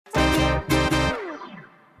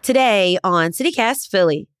Today on CityCast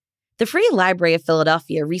Philly, the Free Library of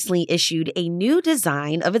Philadelphia recently issued a new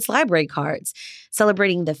design of its library cards,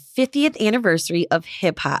 celebrating the 50th anniversary of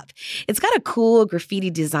hip hop. It's got a cool graffiti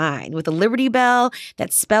design with a Liberty Bell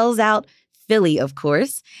that spells out Philly, of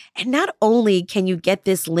course. And not only can you get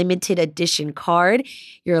this limited edition card,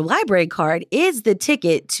 your library card is the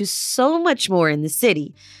ticket to so much more in the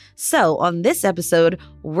city. So on this episode,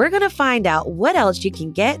 we're going to find out what else you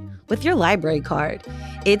can get with your library card.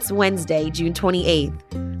 It's Wednesday, June 28th.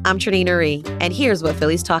 I'm Trinity Nuri, and here's what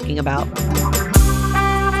Philly's talking about.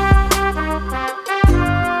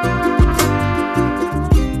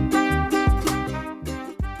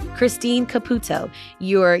 Christine Caputo,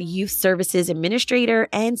 your Youth Services Administrator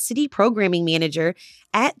and City Programming Manager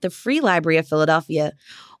at the Free Library of Philadelphia.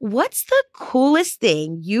 What's the coolest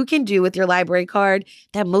thing you can do with your library card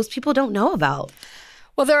that most people don't know about?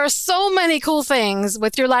 Well, there are so many cool things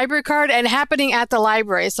with your library card and happening at the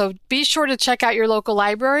library. So be sure to check out your local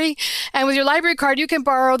library. And with your library card, you can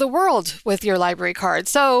borrow the world with your library card.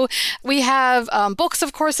 So we have books,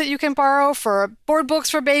 of course, that you can borrow, for board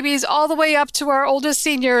books for babies, all the way up to our oldest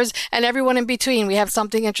seniors and everyone in between. We have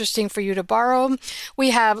something interesting for you to borrow. We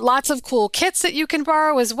have lots of cool kits that you can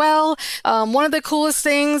borrow as well. One of the coolest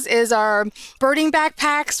things is our birding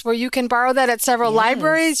backpacks, where you can borrow that at several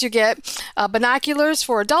libraries. You get binoculars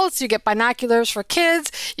for adults, you get binoculars for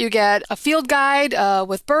kids, you get a field guide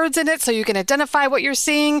with birds in it so you can identify what you're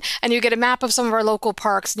seeing, and you get a map of some of our local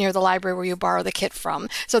parks near the library where you borrow the kit from.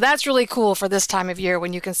 So that's really cool for this time of year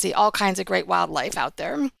when you can see all kinds of great wildlife out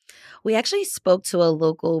there. We actually spoke to a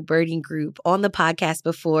local birding group on the podcast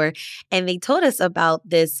before, and they told us about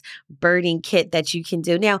this birding kit that you can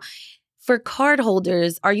do. Now, for card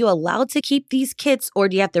holders, are you allowed to keep these kits, or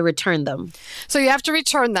do you have to return them? So you have to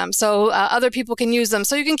return them so other people can use them.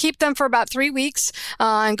 So you can keep them for about 3 weeks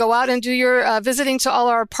and go out and do your visiting to all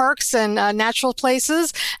our parks and natural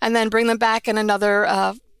places, and then bring them back, and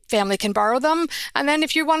another family can borrow them. And then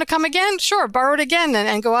if you want to come again, sure, borrow it again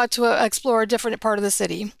and go out to explore a different part of the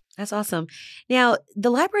city. That's awesome. Now,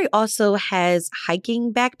 the library also has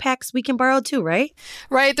hiking backpacks we can borrow too, right?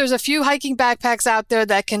 Right. There's a few hiking backpacks out there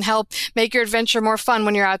that can help make your adventure more fun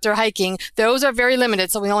when you're out there hiking. Those are very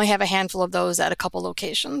limited, so we only have a handful of those at a couple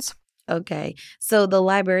locations. Okay. So the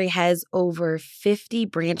library has over 50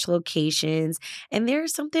 branch locations, and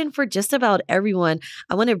there's something for just about everyone.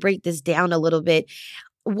 I want to break this down a little bit.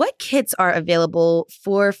 What kits are available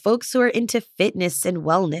for folks who are into fitness and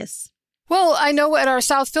wellness? Well, I know at our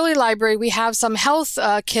South Philly library, we have some health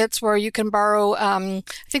kits where you can borrow, I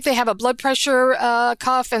think they have a blood pressure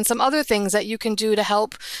cuff and some other things that you can do to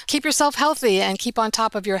help keep yourself healthy and keep on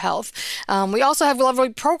top of your health. We also have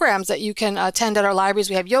lovely programs that you can attend at our libraries.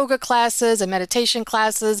 We have yoga classes and meditation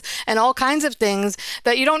classes and all kinds of things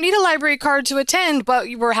that you don't need a library card to attend, but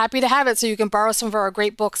we're happy to have it so you can borrow some of our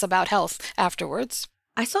great books about health afterwards.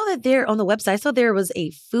 I saw that there on the website. I saw there was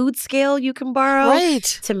a food scale you can borrow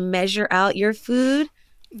to measure out your food.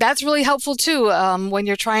 That's really helpful too when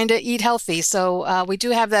you're trying to eat healthy. So we do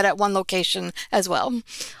have that at one location as well.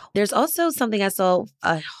 There's also something I saw,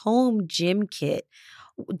 a home gym kit.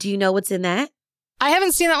 Do you know what's in that? I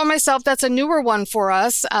haven't seen that one myself. That's a newer one for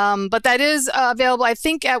us, but that is available, I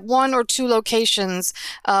think, at 1 or 2 locations.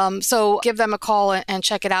 So give them a call and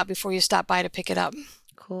check it out before you stop by to pick it up.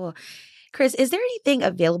 Cool. Chris, is there anything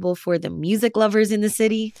available for the music lovers in the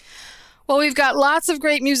city? Well, we've got lots of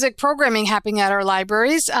great music programming happening at our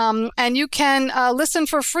libraries, and you can listen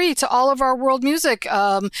for free to all of our world music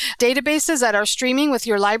databases that are streaming with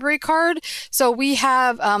your library card. So we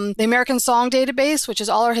have the American Song Database, which is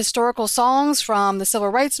all our historical songs from the Civil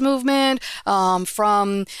Rights Movement,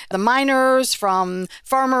 from the miners, from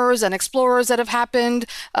farmers and explorers that have happened.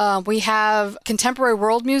 We have Contemporary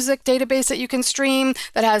World Music Database that you can stream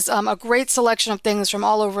that has a great selection of things from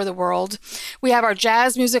all over the world. We have our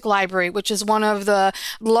Jazz Music Library, which is one of the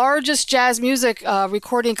largest jazz music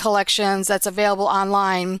recording collections that's available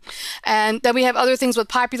online. And then we have other things with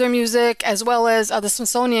popular music, as well as the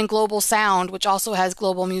Smithsonian Global Sound, which also has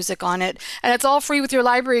global music on it. And it's all free with your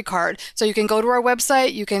library card. So you can go to our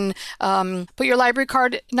website, you can put your library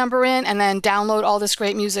card number in, and then download all this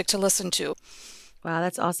great music to listen to. Wow,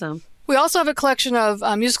 that's awesome. We also have a collection of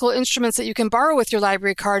musical instruments that you can borrow with your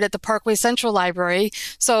library card at the Parkway Central Library.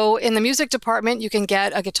 So in the music department, you can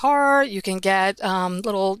get a guitar, you can get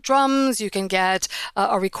little drums, you can get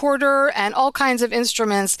a recorder, and all kinds of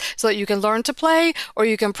instruments so that you can learn to play, or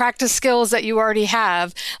you can practice skills that you already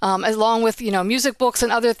have, along with music books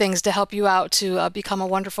and other things to help you out to become a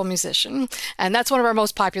wonderful musician. And that's one of our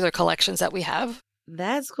most popular collections that we have.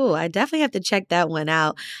 That's cool. I definitely have to check that one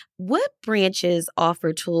out. What branches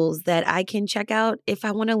offer tools that I can check out if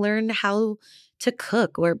I want to learn how to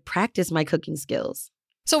cook or practice my cooking skills?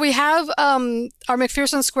 So we have our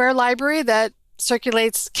McPherson Square Library that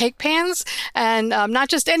circulates cake pans, and not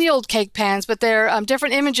just any old cake pans, but they're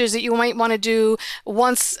different images that you might want to do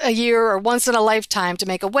once a year or once in a lifetime to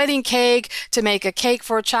make a wedding cake, to make a cake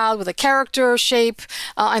for a child with a character shape,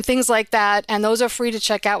 and things like that. And those are free to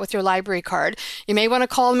check out with your library card. You may want to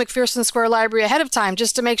call the McPherson Square Library ahead of time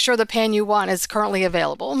just to make sure the pan you want is currently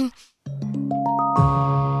available.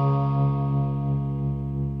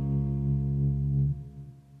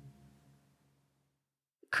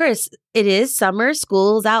 Chris, it is summer,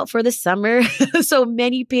 school's out for the summer. So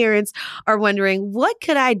many parents are wondering, what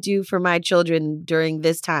could I do for my children during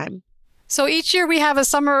this time? So each year we have a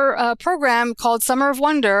summer program called Summer of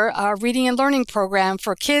Wonder, a reading and learning program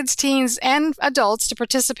for kids, teens, and adults to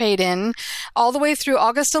participate in all the way through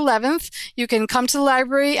August 11th. You can come to the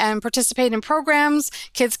library and participate in programs.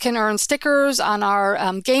 Kids can earn stickers on our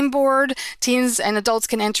game board. Teens and adults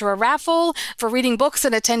can enter a raffle for reading books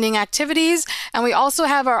and attending activities. And we also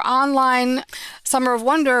have our online Summer of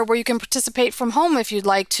Wonder where you can participate from home if you'd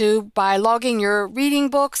like to by logging your reading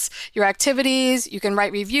books, your activities. You can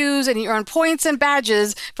write reviews and you earn points and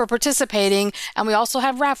badges for participating. And we also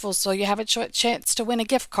have raffles, so you have a chance to win a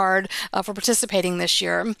gift card for participating this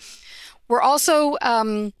year. We're also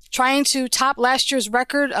trying to top last year's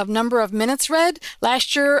record of number of minutes read.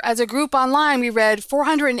 Last year, as a group online, we read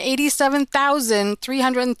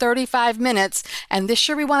 487,335 minutes, and this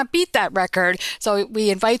year we want to beat that record. So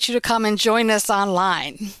we invite you to come and join us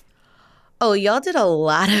online. Oh, y'all did a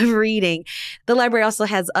lot of reading. The library also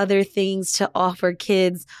has other things to offer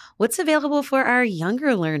kids. What's available for our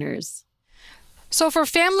younger learners? So for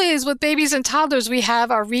families with babies and toddlers, we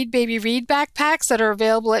have our Read Baby Read backpacks that are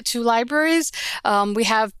available at 2 libraries. We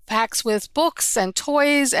have packs with books and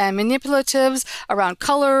toys and manipulatives around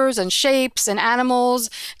colors and shapes and animals,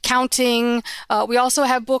 counting. We also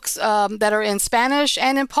have books that are in Spanish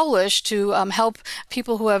and in Polish to help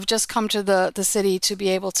people who have just come to the city to be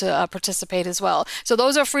able to participate as well. So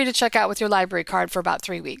those are free to check out with your library card for about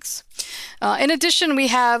 3 weeks. In addition, we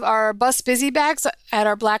have our Bus Busy Bags at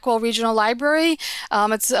our Blackwell Regional Library.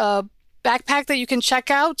 It's a backpack that you can check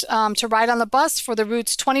out to ride on the bus for the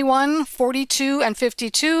routes 21, 42, and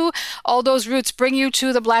 52. All those routes bring you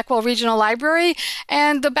to the Blackwell Regional Library,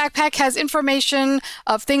 and the backpack has information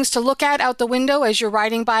of things to look at out the window as you're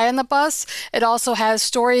riding by on the bus. It also has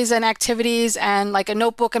stories and activities and like a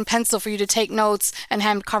notebook and pencil for you to take notes and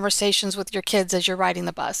have conversations with your kids as you're riding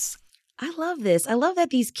the bus. I love this. I love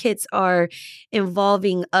that these kits are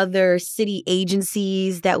involving other city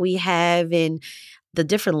agencies that we have and the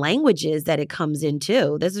different languages that it comes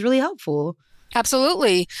into. This is really helpful.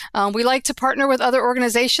 Absolutely. We like to partner with other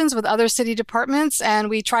organizations, with other city departments, and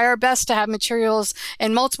we try our best to have materials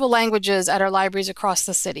in multiple languages at our libraries across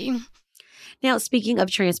the city. Now, speaking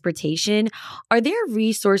of transportation, are there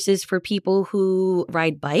resources for people who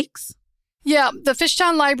ride bikes? Yeah, the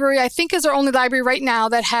Fishtown Library, I think, is our only library right now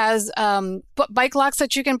that has bike locks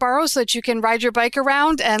that you can borrow so that you can ride your bike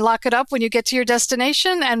around and lock it up when you get to your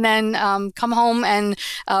destination and then come home and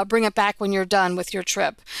bring it back when you're done with your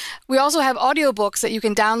trip. We also have audiobooks that you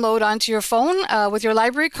can download onto your phone with your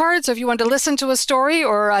library card. So if you want to listen to a story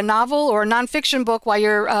or a novel or a nonfiction book while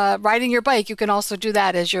you're riding your bike, you can also do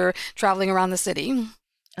that as you're traveling around the city.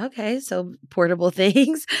 Okay, so portable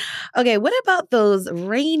things. Okay, what about those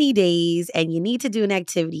rainy days and you need to do an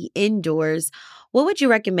activity indoors? What would you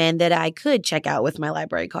recommend that I could check out with my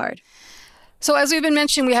library card? So as we've been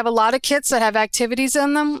mentioning, we have a lot of kits that have activities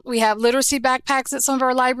in them. We have literacy backpacks at some of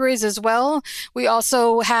our libraries as well. We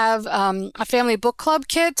also have a family book club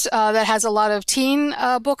kit that has a lot of teen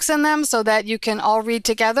books in them so that you can all read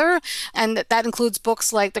together. And that includes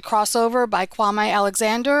books like The Crossover by Kwame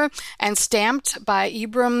Alexander and Stamped by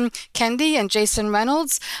Ibram Kendi and Jason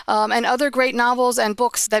Reynolds, and other great novels and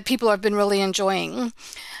books that people have been really enjoying.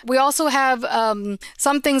 We also have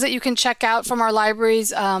some things that you can check out from our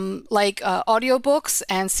libraries, like audiobooks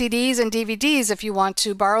and CDs and DVDs if you want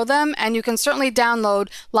to borrow them. And you can certainly download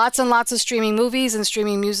lots and lots of streaming movies and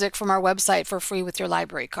streaming music from our website for free with your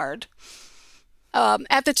library card.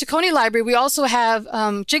 At the Tacony Library, we also have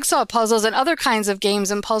jigsaw puzzles and other kinds of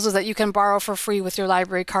games and puzzles that you can borrow for free with your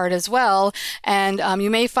library card as well. And you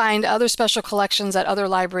may find other special collections at other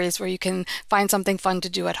libraries where you can find something fun to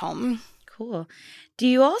do at home. Cool. Do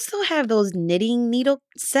you also have those knitting needle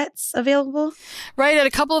sets available? Right. At a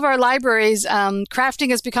couple of our libraries, crafting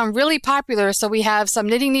has become really popular. So we have some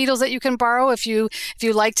knitting needles that you can borrow if you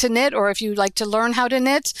like to knit or if you like to learn how to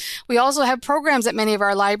knit. We also have programs at many of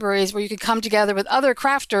our libraries where you can come together with other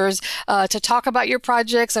crafters to talk about your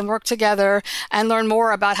projects and work together and learn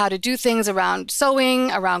more about how to do things around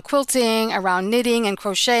sewing, around quilting, around knitting and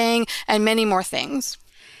crocheting, and many more things.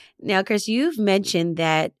 Now, Chris, you've mentioned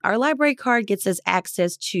that our library card gets us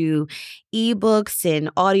access to ebooks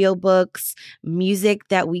and audiobooks, music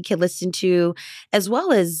that we can listen to, as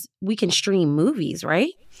well as we can stream movies,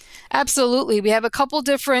 right? Absolutely. We have a couple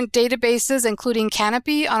different databases, including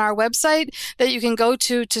Canopy on our website that you can go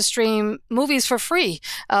to stream movies for free.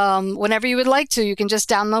 Whenever you would like to, you can just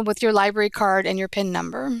download with your library card and your PIN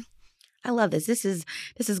number. I love this. This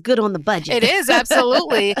is good on the budget. It is,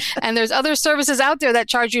 absolutely. And there's other services out there that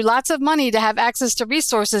charge you lots of money to have access to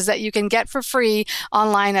resources that you can get for free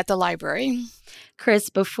online at the library.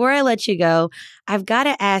 Chris, before I let you go, I've got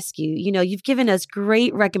to ask you, you've given us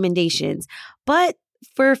great recommendations, but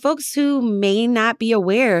for folks who may not be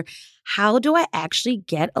aware, how do I actually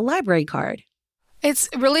get a library card? It's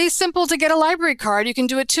really simple to get a library card. You can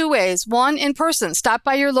do it two ways. One, in person. Stop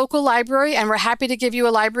by your local library, and we're happy to give you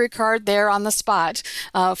a library card there on the spot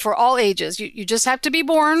for all ages. You just have to be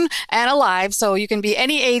born and alive, so you can be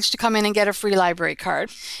any age to come in and get a free library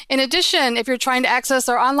card. In addition, if you're trying to access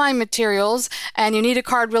our online materials and you need a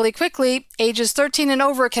card really quickly, ages 13 and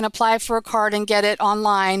over can apply for a card and get it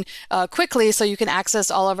online quickly so you can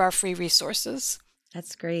access all of our free resources.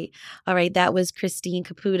 That's great. All right. That was Christine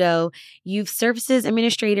Caputo, Youth Services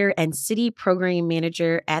Administrator and City Program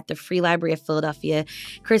Manager at the Free Library of Philadelphia.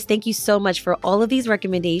 Chris, thank you so much for all of these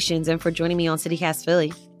recommendations and for joining me on CityCast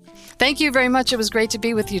Philly. Thank you very much. It was great to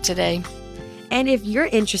be with you today. And if you're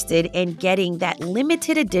interested in getting that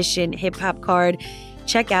limited edition hip hop card,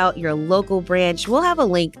 check out your local branch. We'll have a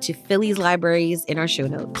link to Philly's libraries in our show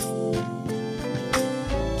notes.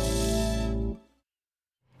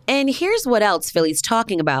 And here's what else Philly's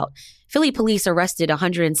talking about. Philly police arrested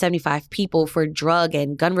 175 people for drug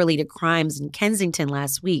and gun-related crimes in Kensington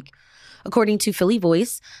last week. According to Philly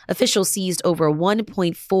Voice, officials seized over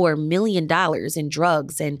 $1.4 million in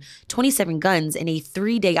drugs and 27 guns in a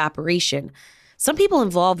 3-day operation. Some people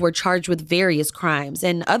involved were charged with various crimes,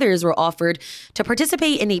 and others were offered to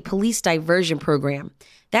participate in a police diversion program.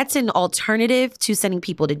 That's an alternative to sending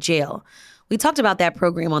people to jail. We talked about that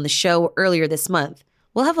program on the show earlier this month.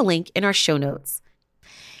 We'll have a link in our show notes.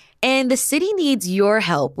 And the city needs your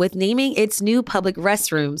help with naming its new public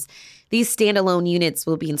restrooms. These standalone units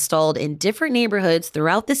will be installed in different neighborhoods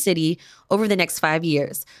throughout the city over the next 5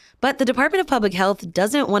 years. But the Department of Public Health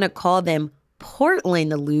doesn't want to call them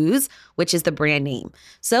Portland Loos, which is the brand name.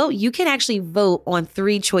 So you can actually vote on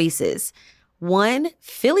 3 choices. 1,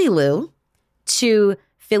 Philly Loo, 2,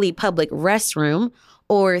 Philly Public Restroom,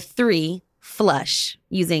 or 3, Flush,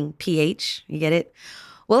 using PH. You get it?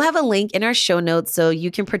 We'll have a link in our show notes so you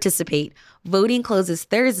can participate. Voting closes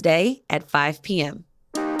Thursday at 5 p.m.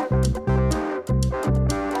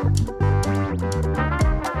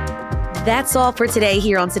 That's all for today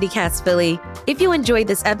here on CityCast Philly. If you enjoyed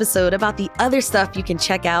this episode about the other stuff you can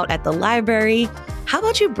check out at the library, how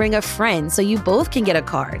about you bring a friend so you both can get a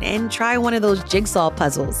card and try one of those jigsaw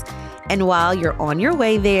puzzles? And while you're on your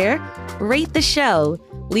way there, rate the show,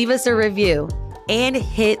 leave us a review, and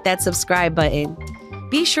hit that subscribe button.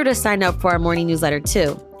 Be sure to sign up for our morning newsletter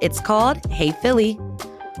too. It's called Hey Philly.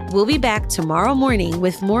 We'll be back tomorrow morning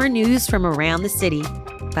with more news from around the city.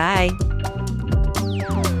 Bye.